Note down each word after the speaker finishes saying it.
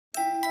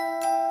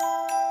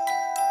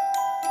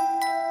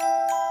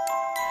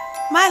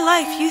My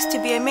life used to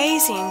be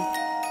amazing,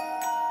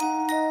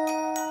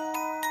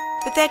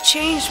 but that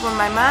changed when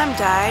my mom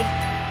died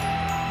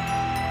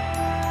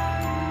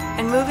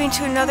and moving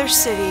to another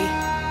city.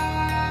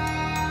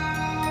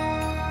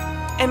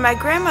 And my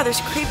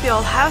grandmother's creepy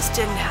old house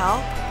didn't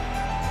help.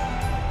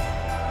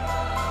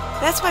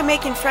 That's why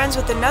making friends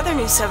with another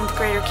new 7th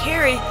grader,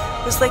 Carrie,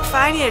 was like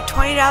finding a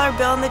 $20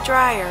 bill in the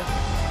dryer.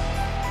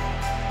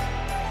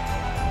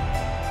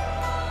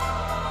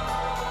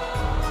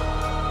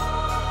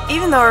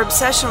 Even though her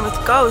obsession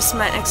with ghosts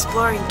meant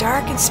exploring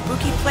dark and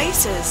spooky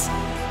places.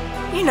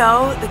 You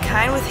know, the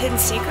kind with hidden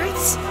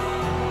secrets?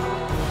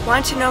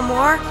 Want to know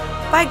more?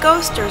 Buy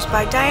Ghosters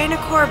by Diana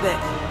Corbitt,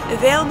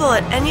 available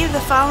at any of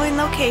the following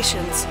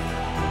locations.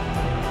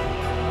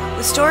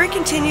 The story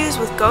continues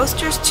with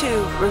Ghosters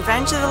 2,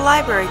 Revenge of the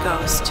Library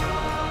Ghost.